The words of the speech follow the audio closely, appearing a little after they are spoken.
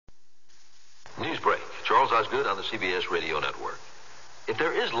News break. Charles Osgood on the CBS radio network. If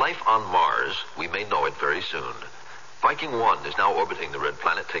there is life on Mars, we may know it very soon. Viking 1 is now orbiting the red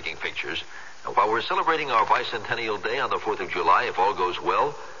planet taking pictures. And while we're celebrating our bicentennial day on the 4th of July, if all goes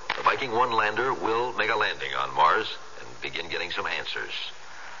well, the Viking 1 lander will make a landing on Mars and begin getting some answers.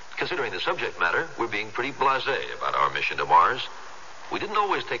 Considering the subject matter, we're being pretty blasé about our mission to Mars. We didn't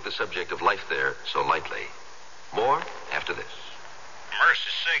always take the subject of life there so lightly. More after this.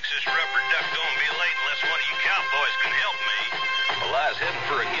 Mercy sakes, this rubber duck gonna be late unless one of you cowboys can help me. Well, I was heading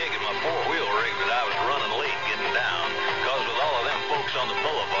for a gig in my four-wheel rig that I was running late getting down. Because with all of them folks on the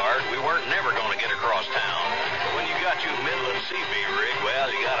boulevard, we weren't never gonna get across town. But when you got your Midland CB rig, well,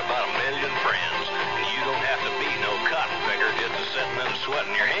 you got about 1 million friends. And you don't have to be no cotton picker just to sitting and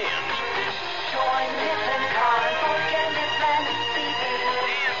sweating your hands. Join Midland Cars for Candace and CB.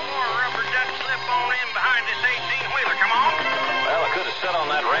 And for a rubber duck, slip on in behind this 18-wheeler, come on. Well, I could have sat on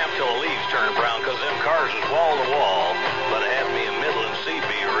that ramp till the leaves turned brown because them cars was wall to wall. But I had me a Midland CB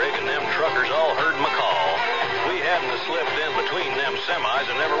rig and them truckers all heard my call. If we hadn't have slipped in between them semis,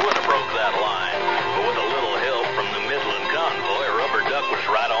 I never would have broke that line. But with a little help from the Midland convoy, rubber duck was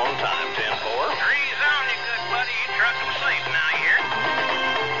right on time, 10-4. Three's on you, good buddy. You truck them safe now, you hear?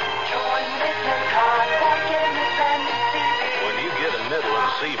 Join Midland Cars for Candace and CB. When you get a Midland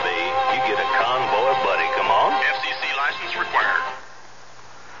CB, you get a convoy buddy. Come on. FCC license required.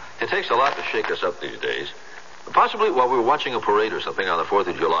 It takes a lot to shake us up these days. Possibly while we're watching a parade or something on the 4th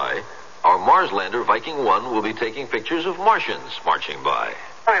of July, our Mars lander, Viking 1, will be taking pictures of Martians marching by.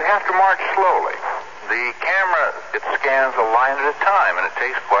 You'd have to march slowly. The camera, it scans a line at a time, and it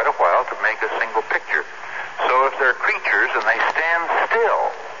takes quite a while to make a single picture. So if they're creatures and they stand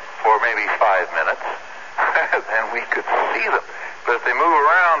still for maybe 5 minutes, then we could see them. But if they move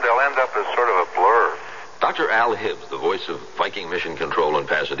around, they'll end up as sort of a blur. Dr. Al Hibbs, the voice of Viking Mission Control in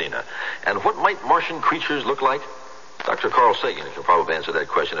Pasadena. And what might Martian creatures look like? Dr. Carl Sagan can probably answer that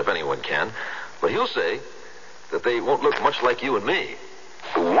question if anyone can. But he'll say that they won't look much like you and me.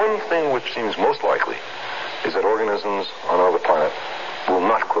 The one thing which seems most likely is that organisms on our planet will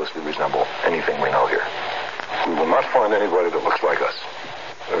not closely resemble anything we know here. We will not find anybody that looks like us.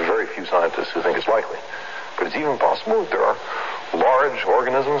 There are very few scientists who think it's likely. But it's even possible that there are large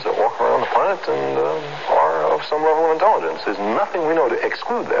organisms that walk around the planet and are of some level of intelligence. There's nothing we know to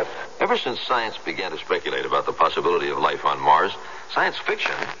exclude that. Ever since science began to speculate about the possibility of life on Mars, science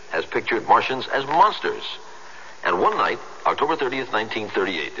fiction has pictured Martians as monsters. And one night, October 30th,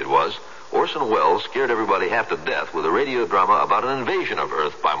 1938 it was, Orson Welles scared everybody half to death with a radio drama about an invasion of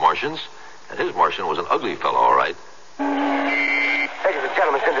Earth by Martians. And his Martian was an ugly fellow, all right. Ladies and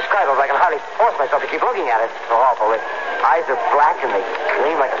gentlemen, it's indescribable. I can hardly force myself to keep looking at it. It's so awful. Its eyes are black and they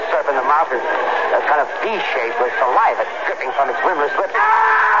gleam like a serpent. The mouth is a kind of V-shape with saliva dripping from its rimless lips.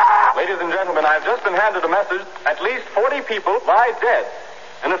 Ladies and gentlemen, I've just been handed a message. At least 40 people lie dead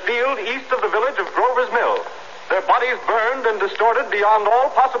in a field east of the village of Grover's Mill. Their bodies burned and distorted beyond all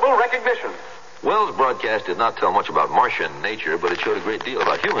possible recognition. Wells' broadcast did not tell much about Martian nature, but it showed a great deal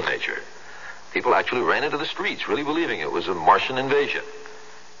about human nature. People actually ran into the streets, really believing it was a Martian invasion.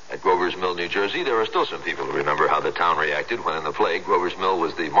 At Grover's Mill, New Jersey, there are still some people who remember how the town reacted when in the plague, Grover's Mill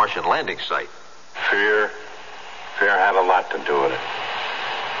was the Martian landing site. Fear had a lot to do with it.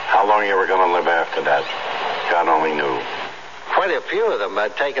 How long you were going to live after that, God only knew. Quite a few of them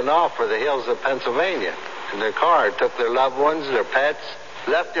had taken off for the hills of Pennsylvania. In their car, took their loved ones, their pets,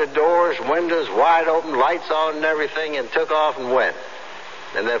 left their doors, windows wide open, lights on and everything, and took off and went.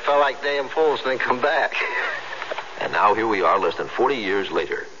 And they felt like damn fools and then come back. And now here we are, less than 40 years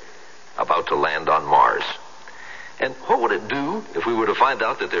later, about to land on Mars. And what would it do if we were to find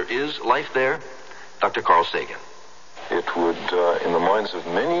out that there is life there? Dr. Carl Sagan. It would, in the minds of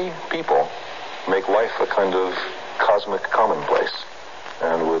many people, make life a kind of cosmic commonplace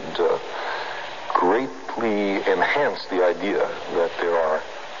and would greatly enhance the idea that there are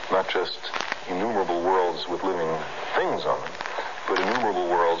not just innumerable worlds with living things on them, but innumerable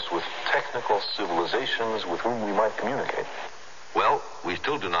worlds with technical civilizations with whom we might communicate. Well, we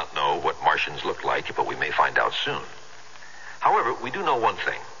still do not know what Martians look like, but we may find out soon. However, we do know one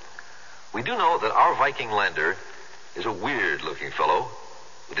thing. We do know that our Viking lander is a weird-looking fellow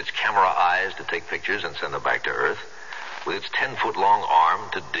with its camera eyes to take pictures and send them back to Earth, with its 10-foot-long arm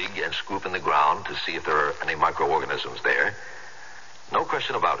to dig and scoop in the ground to see if there are any microorganisms there. No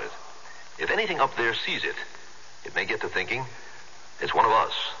question about it. If anything up there sees it, it may get to thinking it's one of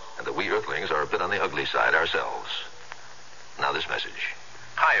us, and that we Earthlings are a bit on the ugly side ourselves. Now this message.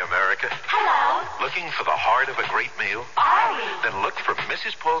 Hi, America. Hello. Looking for the heart of a great meal? Are we? Then look for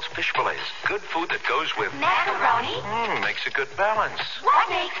Mrs. Paul's Fish Fillets. Good food that goes with... Macaroni? Makes a good balance. What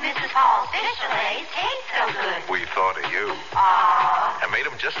makes Mrs. Paul's fish fillets taste so good? We thought of you. Aww. And made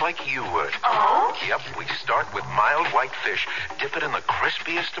them just like you would. Oh? Yep, we start with mild white fish, dip it in the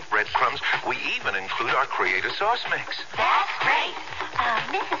crispiest of breadcrumbs. We even include our creative sauce mix. That's great.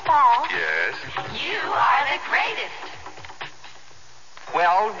 Mrs. Paul? Yes? You are the greatest.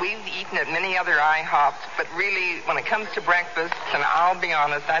 Well, we've eaten at many other IHOPs, but really, when it comes to breakfast, and I'll be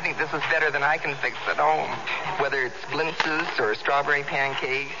honest, I think this is better than I can fix at home. Whether it's blintzes or strawberry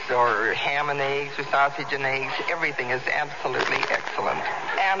pancakes or ham and eggs or sausage and eggs, everything is absolutely excellent.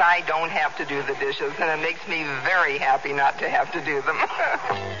 And I don't have to do the dishes, and it makes me very happy not to have to do them.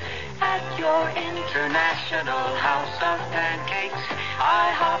 At your International House of Pancakes,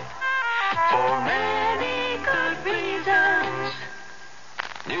 IHOP, for many good reasons.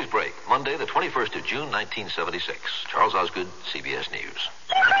 News break, Monday, the 21st of June, 1976. Charles Osgood, CBS News.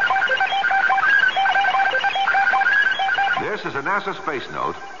 This is a NASA space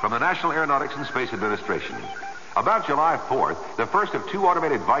note from the National Aeronautics and Space Administration. About July 4th, the first of 2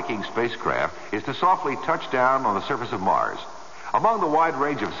 automated Viking spacecraft is to softly touch down on the surface of Mars. Among the wide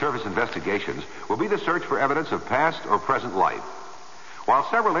range of surface investigations will be the search for evidence of past or present life. While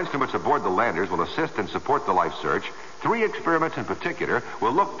several instruments aboard the landers will assist and support the life search, 3 experiments in particular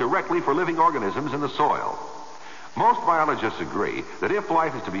will look directly for living organisms in the soil. Most biologists agree that if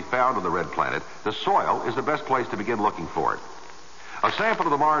life is to be found on the red planet, the soil is the best place to begin looking for it. A sample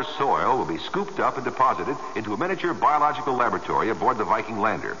of the Mars soil will be scooped up and deposited into a miniature biological laboratory aboard the Viking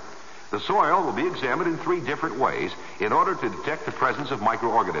lander. The soil will be examined in 3 different ways in order to detect the presence of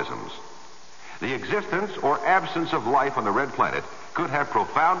microorganisms. The existence or absence of life on the red planet could have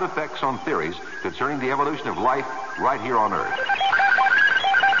profound effects on theories concerning the evolution of life right here on Earth.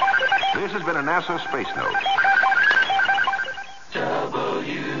 This has been a NASA Space Note.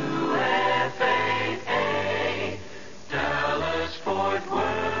 WFAA, Dallas Fort Worth.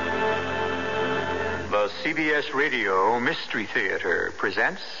 The CBS Radio Mystery Theater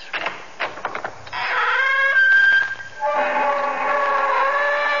presents...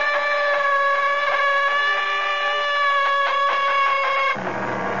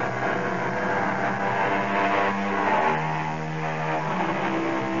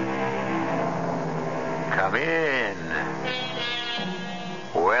 Come in.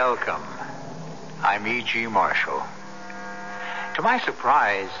 Welcome. I'm E.G. Marshall. To my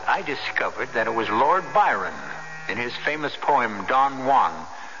surprise, I discovered that it was Lord Byron, in his famous poem Don Juan,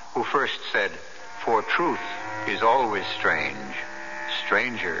 who first said, "For truth is always strange,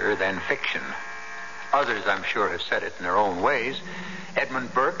 stranger than fiction." Others, I'm sure, have said it in their own ways.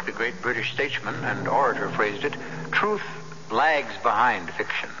 Edmund Burke, the great British statesman and orator, phrased it, "Truth lags behind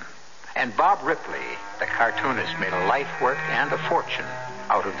fiction." And Bob Ripley, the cartoonist, made a life work and a fortune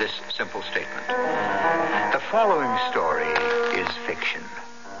out of this simple statement. The following story is fiction,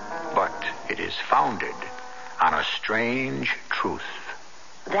 but it is founded on a strange truth.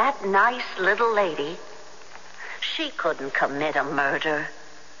 That nice little lady, she couldn't commit a murder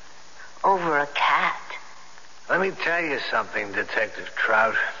over a cat. Let me tell you something, Detective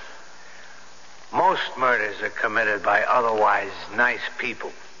Trout. Most murders are committed by otherwise nice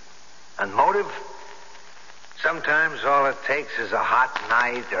people. And motive? Sometimes all it takes is a hot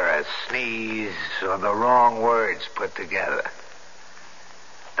night or a sneeze or the wrong words put together.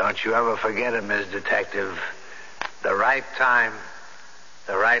 Don't you ever forget it, Ms. Detective. The right time,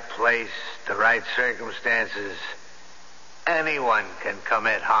 the right place, the right circumstances. Anyone can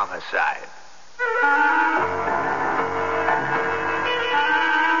commit homicide.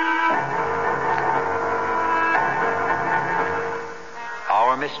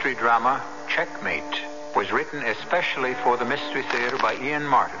 Our mystery drama, Checkmate, was written especially for the Mystery Theater by Ian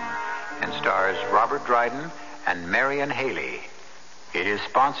Martin and stars Robert Dryden and Marion Haley. It is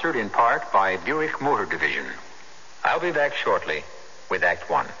sponsored in part by Buick Motor Division. I'll be back shortly with Act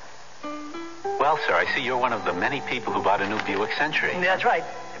One. Well, sir, I see you're one of the many people who bought a new Buick Century. That's right.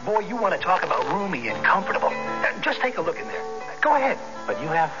 Boy, you want to talk about roomy and comfortable. Just take a look in there. Go ahead. But you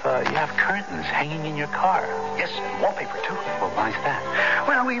have curtains hanging in your car. Yes, and wallpaper, too. Well, why's that?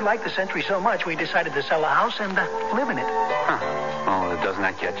 Well, we like the Century so much, we decided to sell the house and live in it. Huh. Oh, doesn't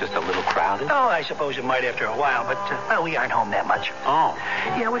that get just a little crowded? Oh, I suppose it might after a while, but, well, we aren't home that much. Oh.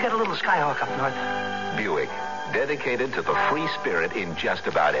 Yeah, we got a little Skyhawk up north. Buick, dedicated to the free spirit in just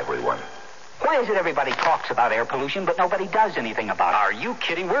about everyone. Why is it everybody talks about air pollution, but nobody does anything about it? Are you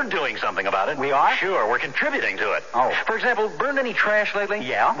kidding? We're doing something about it. We are? Sure, we're contributing to it. Oh. For example, burned any trash lately?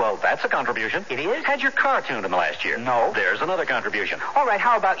 Yeah. Well, that's a contribution. It is? Had your car tuned in the last year? No. There's another contribution. All right,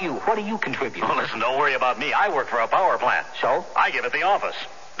 how about you? What do you contribute? Oh, listen, don't worry about me. I work for a power plant. So? I give it the office.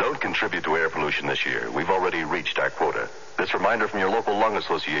 Don't contribute to air pollution this year. We've already reached our quota. This reminder from your local lung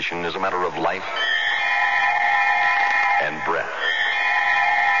association is a matter of life and breath.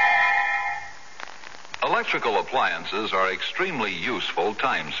 Electrical appliances are extremely useful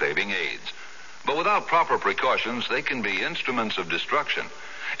time-saving aids. But without proper precautions, they can be instruments of destruction.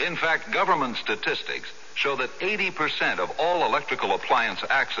 In fact, government statistics show that 80% of all electrical appliance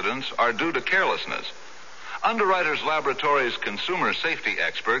accidents are due to carelessness. Underwriters Laboratories consumer safety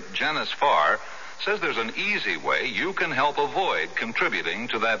expert Janice Farr says there's an easy way you can help avoid contributing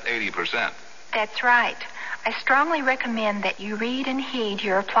to that 80%. That's right. I strongly recommend that you read and heed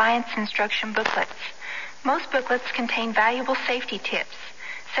your appliance instruction booklets. Most booklets contain valuable safety tips,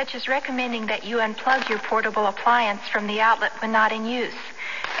 such as recommending that you unplug your portable appliance from the outlet when not in use,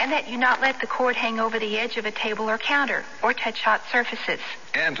 and that you not let the cord hang over the edge of a table or counter or touch hot surfaces.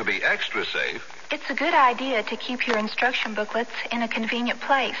 And to be extra safe, it's a good idea to keep your instruction booklets in a convenient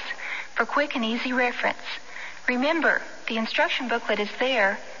place for quick and easy reference. Remember, the instruction booklet is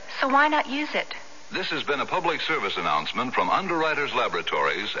there, so why not use it? this has been a public service announcement from Underwriters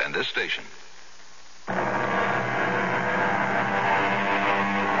Laboratories and this station.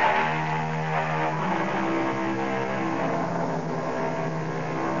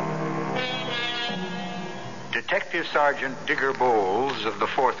 Detective Sergeant Digger Bowles of the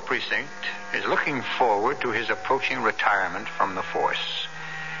 4th Precinct is looking forward to his approaching retirement from the force.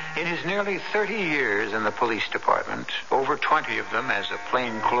 In his nearly 30 years in the police department, over 20 of them as a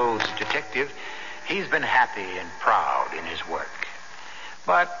plainclothes detective, he's been happy and proud in his work.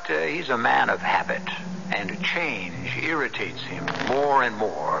 But he's a man of habit, and change irritates him more and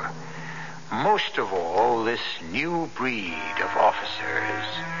more. Most of all, this new breed of officers.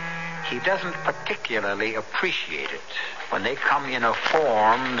 He doesn't particularly appreciate it when they come in a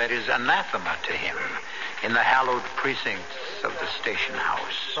form that is anathema to him in the hallowed precincts of the station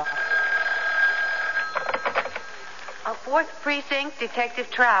house. 4th Precinct, Detective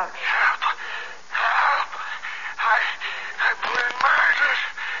Trout. Help! I've been murdered.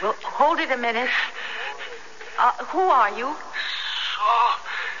 Well, hold it a minute. Who are you? Saul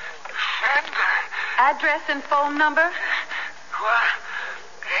Fender. Address and phone number?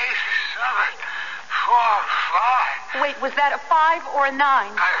 1-800-45. Wait, was that a 5 or a 9? 5.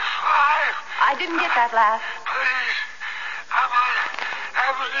 I didn't get that last. Please, I'm on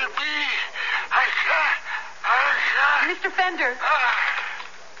Avenue B. I can't. Mr. Fender.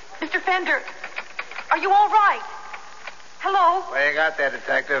 Mr. Fender, are you all right? Hello? Where you got there,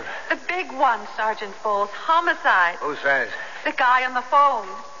 Detective? The big one, Sergeant Bowles. Homicide. Who says? The guy on the phone.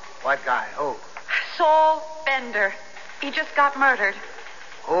 What guy? Who? Saul Fender. He just got murdered.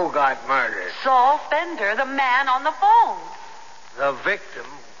 Who got murdered? Saul Fender, the man on the phone. The victim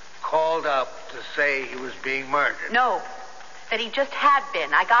called up to say he was being murdered. No, that he just had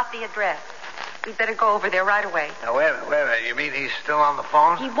been. I got the address. We'd better go over there right away. Now, wait a minute. You mean he's still on the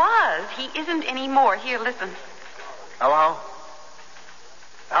phone? He was. He isn't anymore. Here, listen. Hello?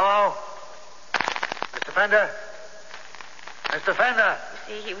 Hello? Mr. Fender? Mr. Fender?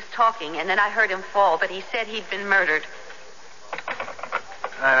 You see, he was talking, and then I heard him fall, but he said he'd been murdered.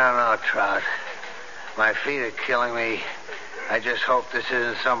 I don't know, Trout. My feet are killing me. I just hope this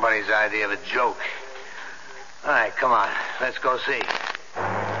isn't somebody's idea of a joke. All right, come on. Let's go see.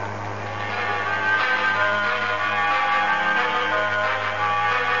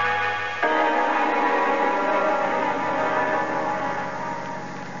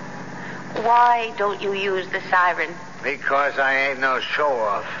 Why don't you use the siren? Because I ain't no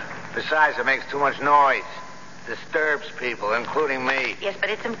show-off. Besides, it makes too much noise. Disturbs people, including me. Yes, but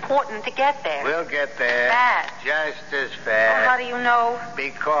it's important to get there. We'll get there. Fast. Just as Oh, fast. how do you know?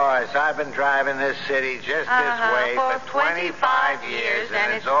 Because I've been driving this city just this way for 25 years,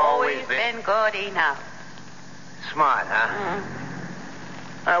 and it's always been good enough. Smart, huh?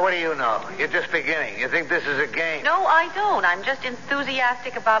 Mm-hmm. What do you know? You're just beginning. You think this is a game? No, I don't. I'm just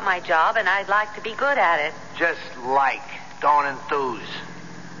enthusiastic about my job, and I'd like to be good at it. Just like. Don't enthuse.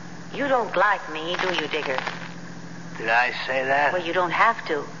 You don't like me, do you, Digger? Did I say that? Well, you don't have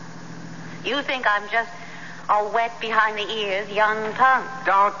to. You think I'm just all wet behind the ears, young tongue.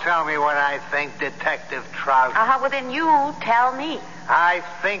 Don't tell me what I think, Detective Trout. Well, then you tell me. I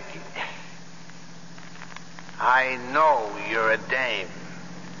think... I know you're a dame.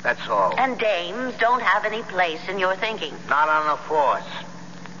 That's all. And dames don't have any place in your thinking. Not on the force.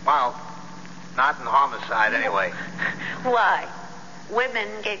 Well, Not in homicide, anyway. Why? Women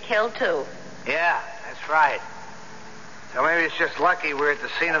get killed, too. Yeah, that's right. So maybe it's just lucky we're at the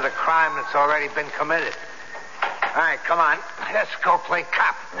scene of the crime that's already been committed. All right, come on. Let's go play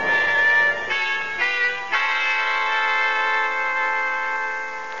cop.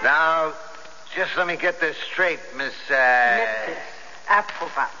 Now, just let me get this straight, Miss, Mrs.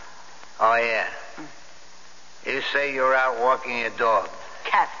 Applebaum. Oh, yeah. You say you're out walking your dog.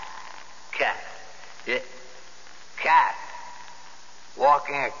 Cat. Cat. Yeah. Cat.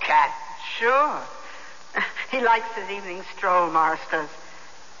 Walking a cat. Sure. He likes his evening stroll, Morris does.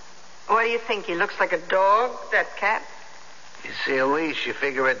 What do you think? He looks like a dog, that cat? You see a leash, you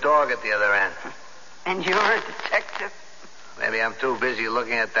figure a dog at the other end. And you're a detective? Maybe I'm too busy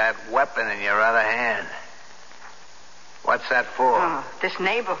looking at that weapon in your other hand. What's that for? Oh, this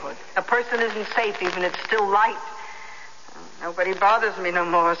neighborhood. A person isn't safe even it's still light. Nobody bothers me no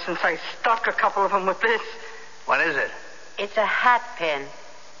more since I stuck a couple of them with this. What is it? It's a hat pin.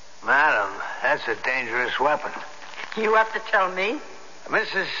 Madam, that's a dangerous weapon. You have to tell me?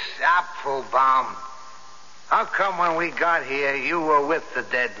 Mrs. Applebaum, how come when we got here you were with the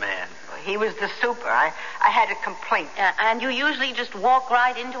dead man? He was the super. I had a complaint. And you usually just walk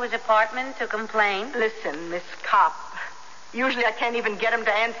right into his apartment to complain? Listen, Miss Cop. Usually I can't even get him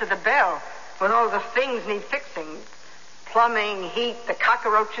to answer the bell when all the things need fixing. Plumbing, heat, the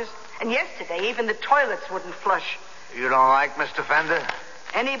cockroaches. And yesterday, even the toilets wouldn't flush. You don't like Mr. Fender?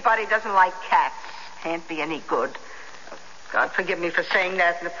 Anybody doesn't like cats. Can't be any good. God forgive me for saying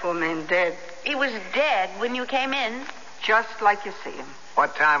that, and the poor man dead. He was dead when you came in? Just like you see him.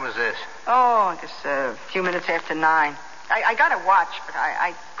 What time was this? Oh, I guess a few minutes after 9. I got a watch, but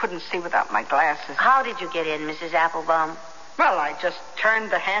I couldn't see without my glasses. How did you get in, Mrs. Applebaum? Well, I just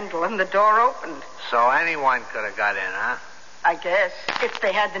turned the handle and the door opened. So anyone could have got in, huh? I guess, if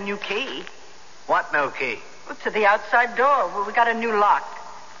they had the new key. What new key? Well, to the outside door. Well, we got a new lock.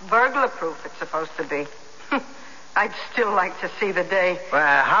 Burglar-proof, it's supposed to be. I'd still like to see the day.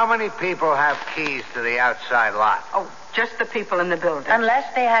 Well, how many people have keys to the outside lock? Oh, just the people in the building.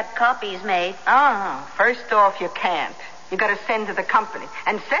 Unless they had copies made. Oh, first off, you can't. You got to send to the company.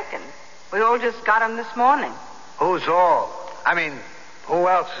 And second, we all just got them this morning. Who's all? I mean, who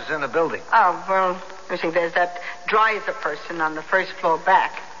else is in the building? Oh, well, you see, there's that Dreiser person on the first floor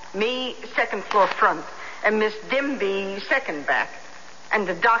back. Me, second floor front. And Miss Dimby, second back. And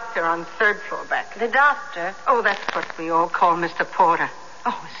the doctor on third floor back. The doctor? Oh, that's what we all call Mr. Porter.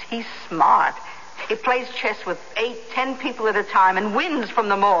 Oh, he's smart. He plays chess with 8, 10 people at a time and wins from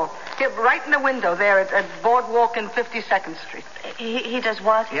them all. Here, right in the window there at Boardwalk and 52nd Street. He does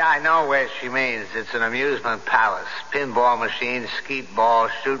what? Yeah, I know where she means. It's an amusement palace. Pinball machine, skeet ball,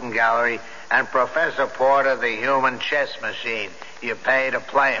 shooting gallery, and Professor Porter, the human chess machine. You pay to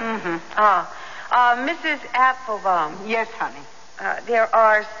play him. Mm-hmm. Mrs. Applebaum. Yes, honey. There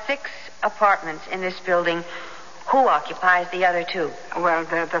are 6 apartments in this building. Who occupies the other 2? Well,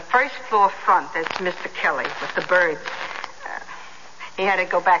 the first floor front, that's Mr. Kelly with the birds. He had to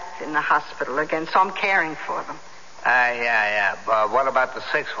go back in the hospital again, so I'm caring for them. Yeah. But what about the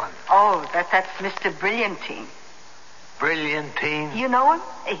 6th one? Oh, that's Mr. Brilliantine. Brilliantine? You know him?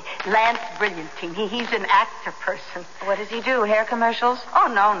 Lance Brilliantine. He's an actor person. What does he do? Hair commercials?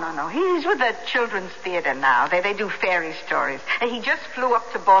 Oh, no. He's with the Children's Theater now. They do fairy stories. And he just flew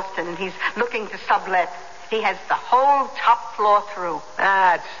up to Boston, and he's looking to sublet. He has the whole top floor through.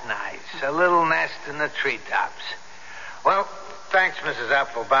 That's nice. A little nest in the treetops. Well, thanks, Mrs.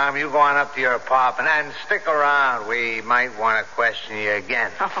 Applebaum. You go on up to your apartment and stick around. We might want to question you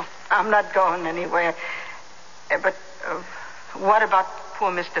again. Oh, I'm not going anywhere. But what about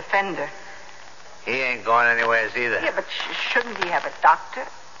poor Mr. Fender? He ain't going anywhere either. Yeah, but shouldn't he have a doctor?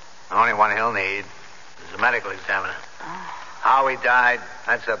 The only one he'll need is a medical examiner. Oh. How he died,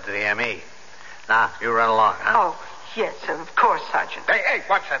 that's up to the ME. Now, you run along, huh? Oh, yes, of course, Sergeant. Hey,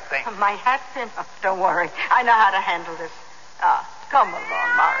 what's that thing? My hat pin? Oh, don't worry. I know how to handle this. Come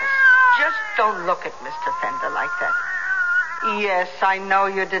along, Morris. Just don't look at Mr. Fender like that. Yes, I know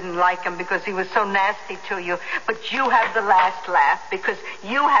you didn't like him because he was so nasty to you, but you have the last laugh because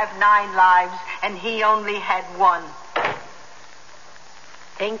you have 9 lives and he only had 1.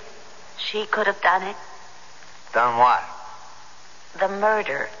 Think she could have done it? Done what? The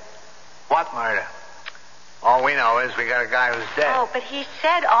murder. What murder? All we know is we got a guy who's dead. Oh, but he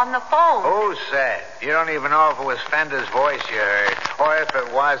said on the phone. Who said? You don't even know if it was Fender's voice you heard, or if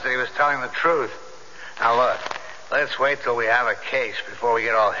it was that he was telling the truth. Now, look, let's wait till we have a case before we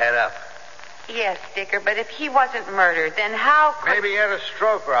get all head up. Yes, Dicker, but if he wasn't murdered, then how could... Maybe he had a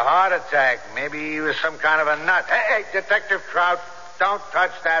stroke or a heart attack. Maybe he was some kind of a nut. Hey, Detective Trout, don't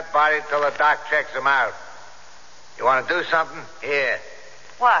touch that body till the doc checks him out. You want to do something? Here.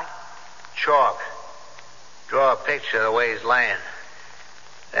 What? Chalk. Draw a picture of the way he's laying.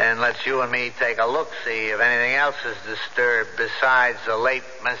 Then let's you and me take a look, see if anything else is disturbed besides the late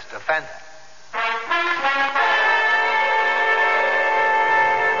Mr. Fenton.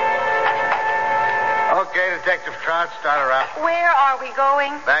 Okay, Detective Trout, start her up. Where are we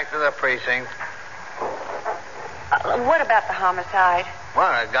going? Back to the precinct. What about the homicide?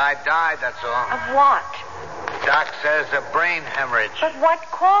 Well, a guy died, that's all. Of what? Doc says a brain hemorrhage. But what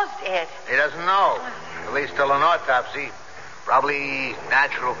caused it? He doesn't know. At least till an autopsy. Probably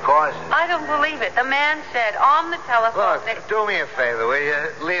natural causes. I don't believe it. The man said on the telephone Look, that... do me a favor, will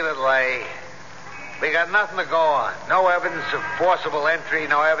you? Leave it lay. We got nothing to go on. No evidence of forcible entry,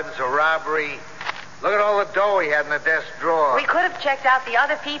 no evidence of robbery. Look at all the dough he had in the desk drawer. We could have checked out the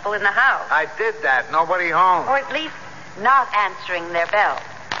other people in the house. I did that. Nobody home. Or at least not answering their bell.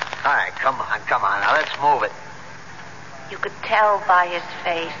 All right, come on. Now, let's move it. You could tell by his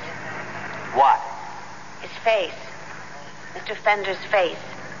face. What? His face. Mr. Fender's face.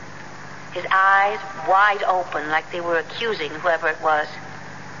 His eyes wide open like they were accusing whoever it was.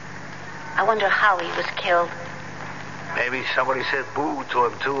 I wonder how he was killed. Maybe somebody said boo to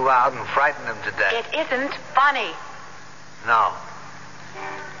him too loud and frightened him to death. It isn't funny. No.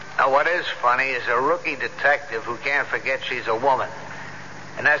 Now, what is funny is a rookie detective who can't forget she's a woman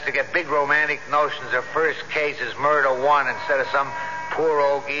and has to get big romantic notions her first case is murder one instead of some poor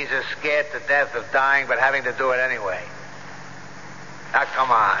old geezer scared to death of dying but having to do it anyway. Now,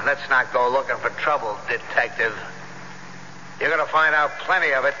 come on. Let's not go looking for trouble, detective. You're going to find out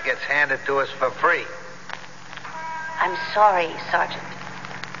plenty of it gets handed to us for free. I'm sorry, Sergeant.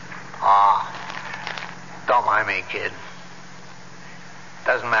 Don't mind me, kid.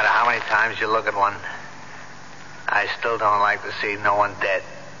 Doesn't matter how many times you look at one. I still don't like to see no one dead.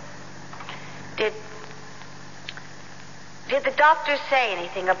 Did the doctor say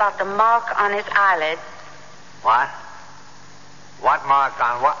anything about the mark on his eyelid? What? What mark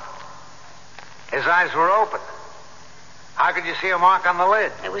on what? His eyes were open. How could you see a mark on the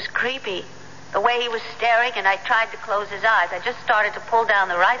lid? It was creepy. The way he was staring, and I tried to close his eyes. I just started to pull down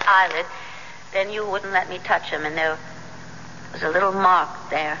the right eyelid. Then you wouldn't let me touch him, and there was a little mark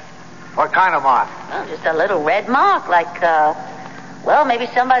there. What kind of mark? Well, just a little red mark, like, maybe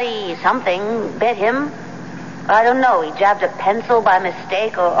something bit him. I don't know. He jabbed a pencil by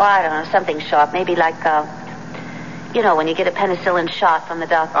mistake, or I don't know, something sharp. Maybe like, when you get a penicillin shot from the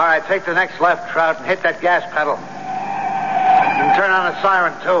doctor. All right, take the next left, Trout, and hit that gas pedal. And turn on the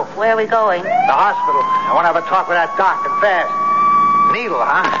siren, too. Where are we going? The hospital. I want to have a talk with that doc, and fast. Needle,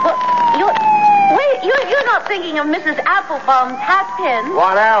 huh? Well, you're not thinking of Mrs. Applebaum's hat pin.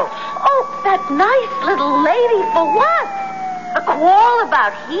 What else? Oh, that nice little lady for what? A quarrel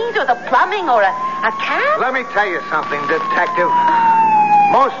about heat or the plumbing or a cat? Let me tell you something, detective.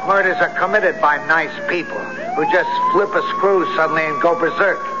 Most murders are committed by nice people who just flip a screw suddenly and go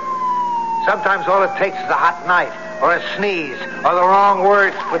berserk. Sometimes all it takes is a hot knife or a sneeze or the wrong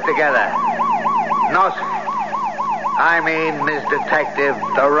words put together. No, sir. I mean, Ms. Detective,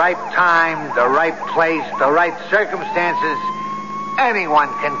 the right time, the right place, the right circumstances, anyone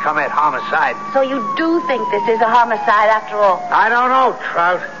can commit homicide. So you do think this is a homicide after all? I don't know,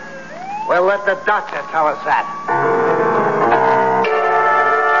 Trout. We'll let the doctor tell us that.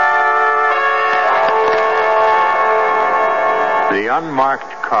 The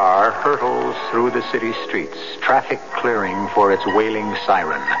unmarked car hurtles through the city streets, traffic clearing for its wailing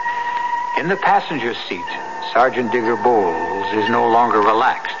siren. In the passenger seat, Sergeant Digger Bowles is no longer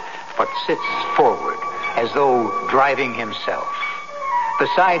relaxed, but sits forward as though driving himself.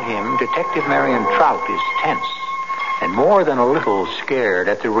 Beside him, Detective Marion Trout is tense and more than a little scared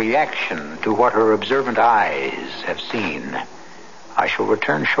at the reaction to what her observant eyes have seen. I shall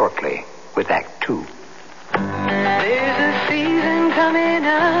return shortly with Act 2. There's a season coming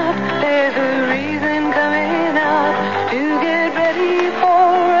up, there's a reason coming up to get ready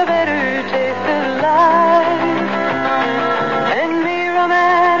for a better taste of life. And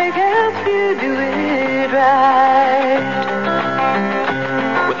Miromatic helps you do it right.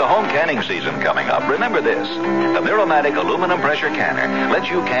 With the home canning season coming up, remember this. The Miromatic aluminum pressure canner lets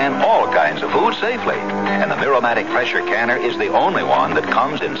you can all kinds of food safely. And the Miromatic pressure canner is the only one that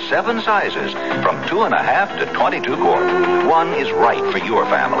comes in 7 sizes, from 2.5 to 22 quart. One is right for your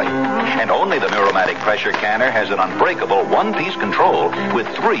family. And only the Miromatic pressure canner has an unbreakable one-piece control with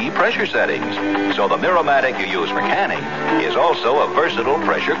 3 pressure settings. So the Miromatic you use for canning is also a versatile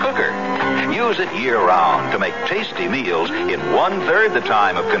pressure cooker. Use it year-round to make tasty meals in 1/3 the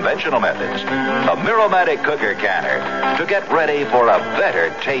time of conventional traditional methods. A Miromatic cooker canner to get ready for a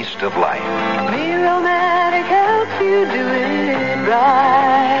better taste of life. Miromatic helps you do it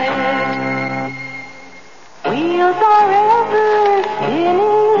right. Wheels are ever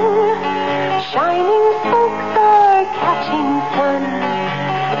spinning, shining spokes are catching sun.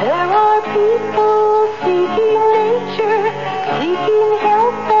 There are people seeking nature, seeking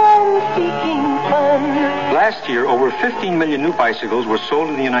health and seeking fun. Last year, over 15 million new bicycles were sold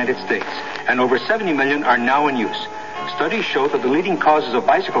in the United States, and over 70 million are now in use. Studies show that the leading causes of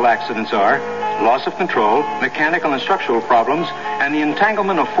bicycle accidents are loss of control, mechanical and structural problems, and the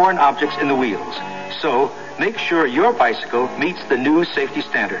entanglement of foreign objects in the wheels. So, make sure your bicycle meets the new safety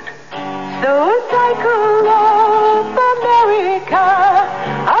standard. So cycle of America,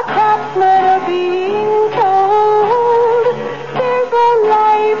 our craftsmen are being told. There's a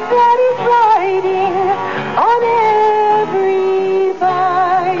life that is riding on every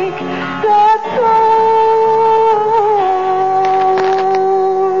bike that's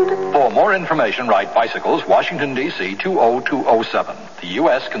sold. For more information, write Bicycles, Washington, D.C. 20207, the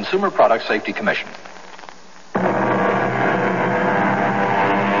U.S. Consumer Product Safety Commission.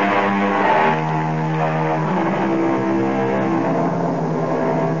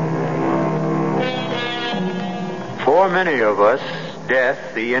 For many of us,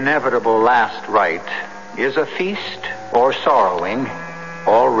 death, the inevitable last rite, is a feast or sorrowing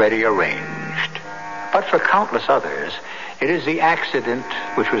already arranged. But for countless others, it is the accident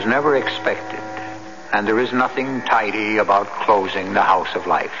which was never expected, and there is nothing tidy about closing the house of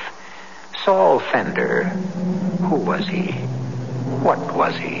life. Saul Fender, who was he? What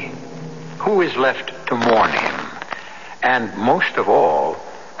was he? Who is left to mourn him? And most of all,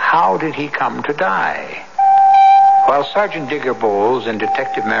 how did he come to die? While Sergeant Digger Bowles and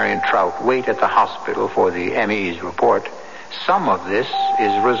Detective Marion Trout wait at the hospital for the ME's report, some of this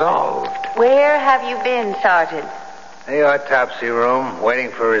is resolved. Where have you been, Sergeant? The autopsy room,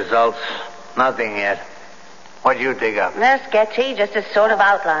 waiting for results. Nothing yet. What'd you dig up? They're sketchy, just a sort of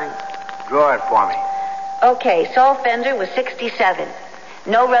outline. Draw it for me. Okay, Saul Fender was 67.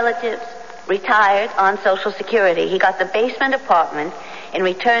 No relatives, retired, on Social Security. He got the basement apartment in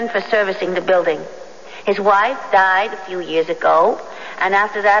return for servicing the building. His wife died a few years ago, and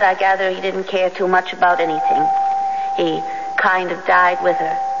after that I gather he didn't care too much about anything. He kind of died with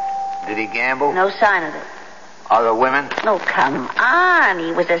her. Did he gamble? No sign of it. Other women? Oh, come on.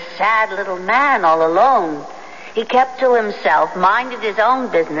 He was a sad little man all alone. He kept to himself, minded his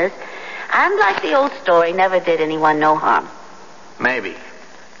own business, and like the old story, never did anyone no harm. Maybe.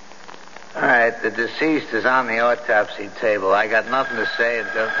 All right, the deceased is on the autopsy table. I got nothing to say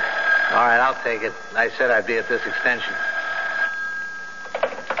until... All right, I'll take it. I said I'd be at this extension.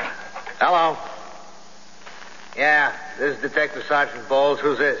 Hello. Yeah, this is Detective Sergeant Bowles.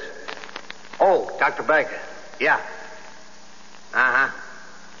 Who's this? Oh, Dr. Baker. Yeah. Uh-huh.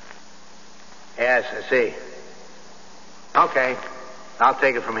 Yes, I see. Okay. I'll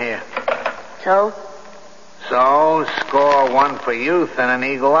take it from here. So? So, score one for youth and an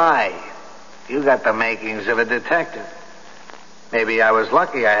eagle eye. You got the makings of a detective. Maybe I was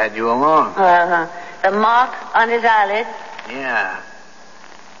lucky I had you along. The mark on his eyelid? Yeah.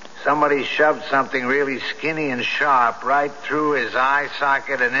 Somebody shoved something really skinny and sharp right through his eye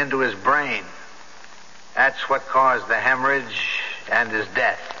socket and into his brain. That's what caused the hemorrhage and his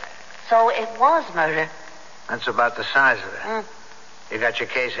death. So it was murder? That's about the size of it. You got your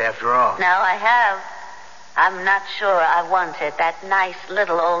case after all. Now I have. I'm not sure I wanted that nice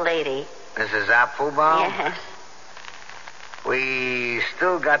little old lady. Mrs. Applebaum? Yes. We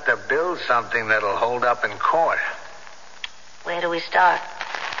still got to build something that'll hold up in court. Where do we start?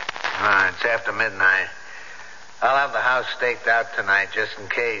 It's after midnight. I'll have the house staked out tonight just in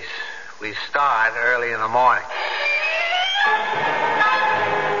case. We start early in the morning.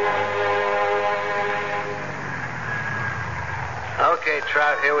 Okay,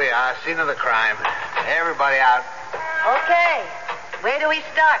 Trout, here we are. Scene of the crime. Everybody out. Okay. Where do we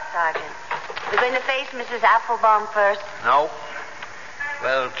start, Sergeant? We're going to face Mrs. Applebaum first? Nope.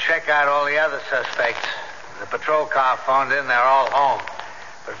 We'll check out all the other suspects. The patrol car phoned in. They're all home.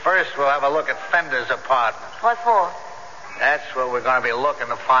 But first, we'll have a look at Fender's apartment. What for? That's what we're going to be looking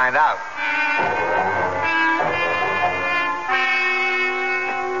to find out.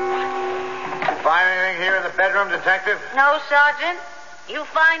 Find anything here in the bedroom, Detective? No, Sergeant. You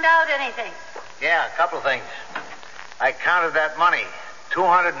find out anything? Yeah, a couple of things. I counted that money.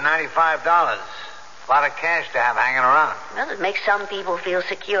 $295. A lot of cash to have hanging around. Well, it makes some people feel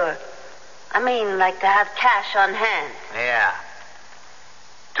secure. I mean, like to have cash on hand. Yeah.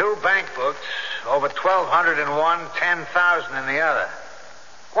 2 bank books, over $1,200 in one, $10,000 in the other.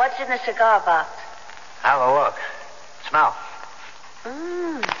 What's in the cigar box? Have a look. Smell.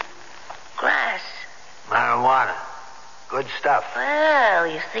 Grass. Marijuana. Good stuff. Well,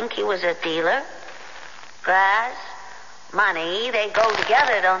 you think he was a dealer? Grass, money, they go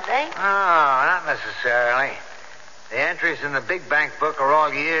together, don't they? Oh, not necessarily. The entries in the big bank book are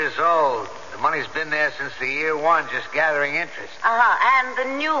all years old. The money's been there since the year one, just gathering interest. And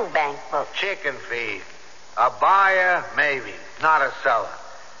the new bank book. Chicken feed. A buyer, maybe. Not a seller.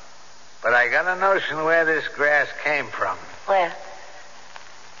 But I got a notion where this grass came from. Where?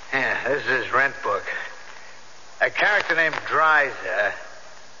 Yeah, this is his rent book. A character named Dreiser.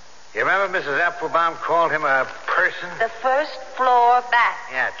 You remember Mrs. Applebaum called him a person? The first floor back.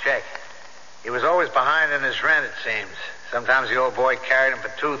 Yeah, check. He was always behind in his rent, it seems. Sometimes the old boy carried him for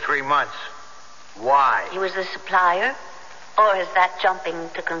 2-3 months. Why? He was the supplier? Or is that jumping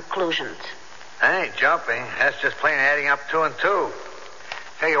to conclusions? I ain't jumping. That's just plain adding up 2 and 2.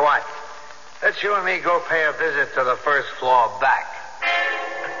 Tell you what. Let's you and me go pay a visit to the first floor back.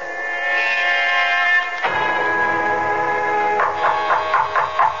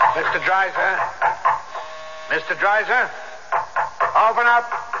 Mr. Dreiser? Mr. Dreiser? Open up.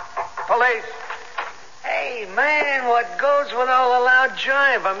 Police. Hey, man, what goes with all the loud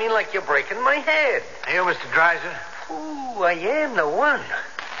jive? I mean, like you're breaking my head. Are you Mr. Dreiser? Ooh, I am the one.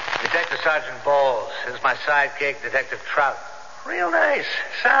 Detective Sergeant Bowles. This is my sidekick, Detective Trout. Real nice.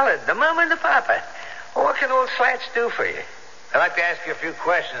 Solid. The mama and the papa. Well, what can old Slats do for you? I'd like to ask you a few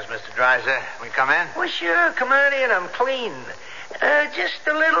questions, Mr. Dreiser. We come in? Well, sure. Come on in. I'm clean. Just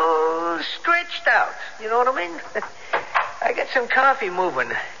a little stretched out. You know what I mean? I got some coffee moving.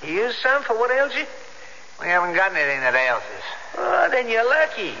 You use some for what ails you? We haven't got anything that ails us. Oh, then you're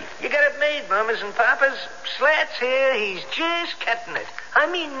lucky. You got it made, mamas and papas. Slats here, he's just cutting it. I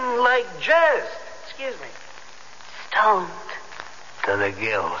mean, like jazzed. Excuse me. Stoned. To the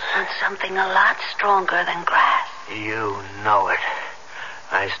gills. On something a lot stronger than grass. You know it.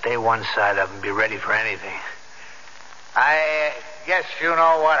 I stay one side of him, be ready for anything. I guess you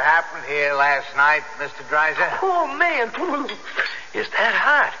know what happened here last night, Mr. Dreiser? Oh, man. Is that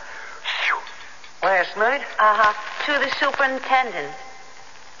hot? Last night? To the superintendent.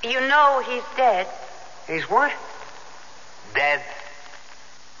 You know he's dead. He's what? Dead.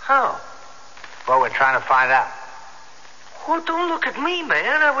 How? Well, we're trying to find out. Well, don't look at me,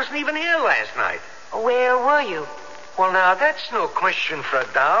 man. I wasn't even here last night. Where were you? Well, now, that's no question for a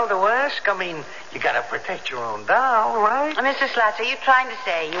doll to ask. I mean, you gotta protect your own doll, right? Mr. Slats, are you trying to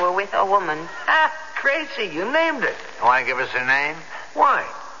say you were with a woman? Crazy. You named it. You want to give us her name? Why?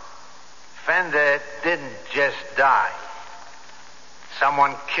 Fender didn't just die.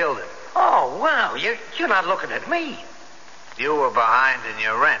 Someone killed him. Oh, wow. You're not looking at me. You were behind in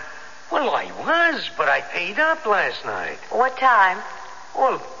your rent. Well, I was, but I paid up last night. What time?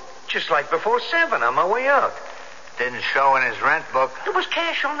 Well, just like before 7 on my way out. Didn't show in his rent book. There was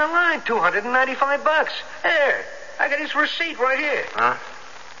cash on the line, $295. There, I got his receipt right here. Huh?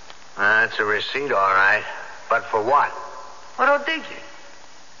 That's a receipt, all right. But for what? What don't dig you?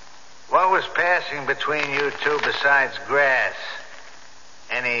 What was passing between you two besides grass?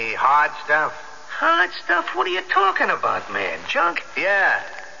 Any hard stuff? Hard stuff? What are you talking about, man? Junk? Yeah.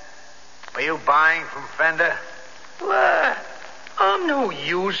 Were you buying from Fender? What? I'm no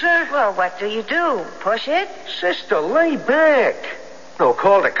user. Well, what do you do? Push it? Sister, lay back. No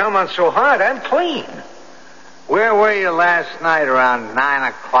call to come on so hard. I'm clean. Where were you last night around 9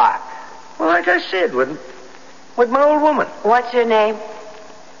 o'clock? Well, like I said, with my old woman. What's her name?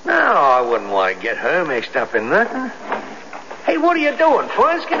 No, I wouldn't want to get her mixed up in nothing. Hey, what are you doing,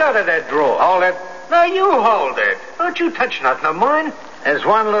 Fuzz? Get out of that drawer. Hold it. No, you hold it. Don't you touch nothing of mine. There's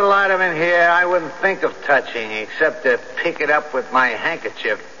one little item in here I wouldn't think of touching except to pick it up with my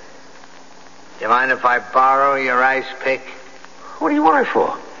handkerchief. You mind if I borrow your ice pick? What do you want it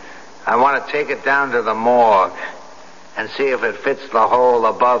for? I want to take it down to the morgue and see if it fits the hole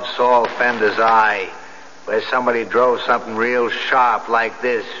above Saul Fender's eye, where somebody drove something real sharp like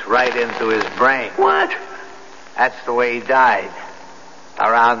this right into his brain. What? That's the way he died.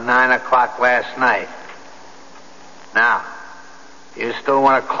 Around 9 o'clock last night. Now, you still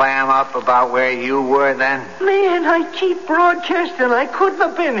want to clam up about where you were then? Man, I keep broadcasting. I couldn't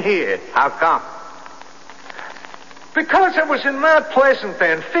have been here. How come? Because I was in Mount Pleasant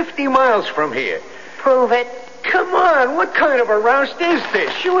then, 50 miles from here. Prove it. Come on, what kind of a roust is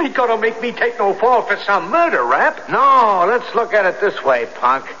this? You ain't gonna make me take no fall for some murder rap. No, let's look at it this way,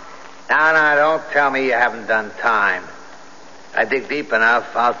 punk. Now, don't tell me you haven't done time. I dig deep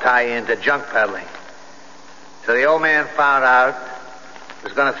enough, I'll tie you into junk peddling. So the old man found out,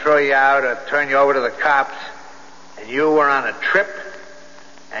 was going to throw you out or turn you over to the cops, and you were on a trip?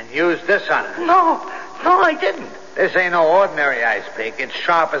 and used this on it. No, I didn't. This ain't no ordinary ice pick. It's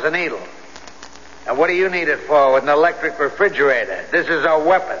sharp as a needle. And what do you need it for with an electric refrigerator? This is a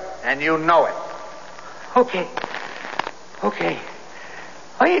weapon, and you know it. Okay.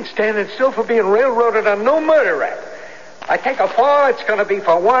 I ain't standing still for being railroaded on no murder rap. I take a fall, it's going to be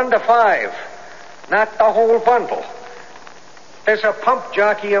for 1 to 5. Not the whole bundle. There's a pump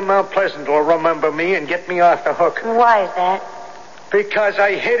jockey in Mount Pleasant who'll remember me and get me off the hook. Why is that? Because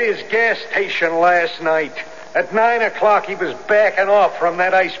I hit his gas station last night. At 9 o'clock, he was backing off from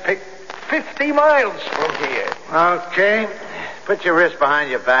that ice pick 50 miles from here. Okay. Put your wrist behind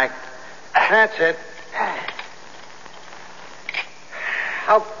your back. That's it.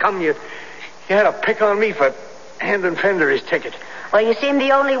 How come you had to pick on me for handing Fender his ticket? Well, you seem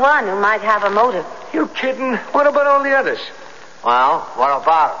the only one who might have a motive. You kidding? What about all the others? Well, what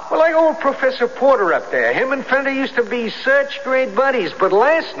about him? Well, like old Professor Porter up there. Him and Fender used to be such great buddies. But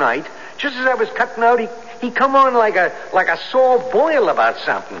last night, just as I was cutting out, he come on like a sore boil about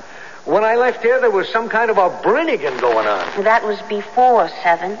something. When I left there was some kind of a Brennigan going on. That was before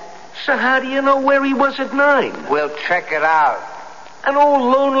 7. So how do you know where he was at 9? We'll check it out. An old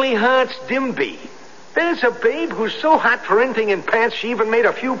Lonely Hearts Dimby. There's a babe who's so hot for anything in pants she even made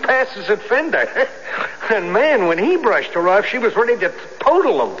a few passes at Fender. And man, when he brushed her off, she was ready to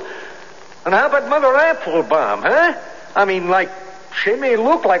total him. And how about Mother Applebaum, huh? I mean, like, she may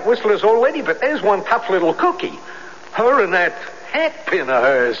look like Whistler's old lady, but there's one tough little cookie. Her and that hat pin of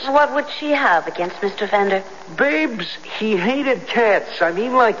hers. What would she have against Mr. Fender? Babes, he hated cats. I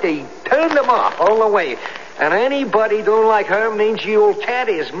mean, like they turned him off all the way. And anybody don't like her mangy old cat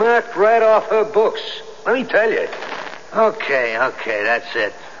is marked right off her books. Let me tell you. Okay, that's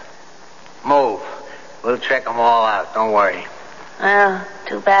it. Move. We'll check them all out. Don't worry. Well,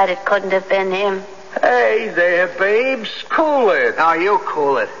 too bad it couldn't have been him. Hey there, babes. Cool it. Now, you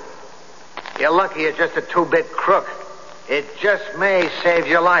cool it. You're lucky you're just a 2-bit crook. It just may save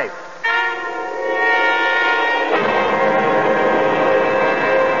your life.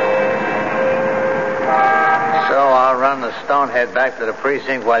 So I'll run the Stonehead back to the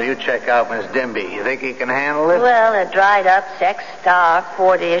precinct while you check out Miss Dimby. You think he can handle it? Well, a dried-up sex-starved,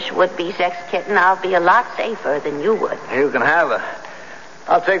 4-ish would-be sex kitten, I'll be a lot safer than you would. You can have her.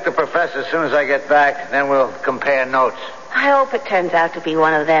 I'll take the professor as soon as I get back, then we'll compare notes. I hope it turns out to be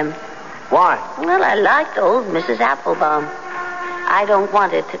one of them. Why? Well, I liked old Mrs. Applebaum. I don't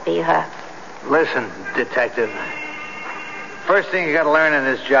want it to be her. Listen, detective. First thing you got to learn in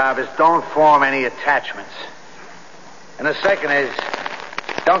this job is don't form any attachments. And the second is,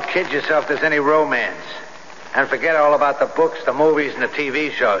 don't kid yourself there's any romance. And forget all about the books, the movies, and the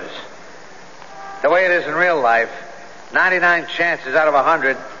TV shows. The way it is in real life, 99 chances out of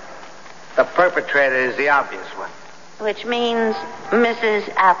 100, the perpetrator is the obvious one. Which means Mrs.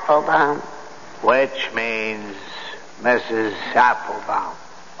 Applebaum. Which means Mrs. Applebaum.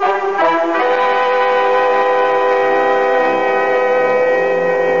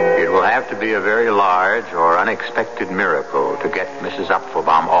 It will have to be a very large or unexpected miracle to get Mrs.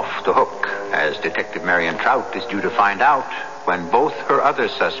 Applebaum off the hook, as Detective Marion Trout is due to find out when both her other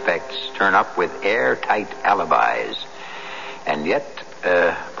suspects turn up with airtight alibis. And yet,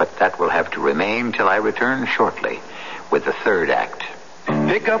 but that will have to remain till I return shortly with the third act.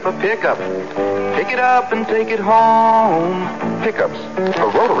 Pick up a pickup. Pick it up and take it home. Pickups, a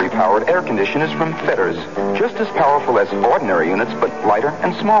rotary-powered air conditioners from Fetters. Just as powerful as ordinary units, but lighter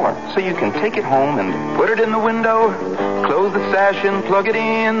and smaller. So you can take it home and Put it in the window. Close the sash and plug it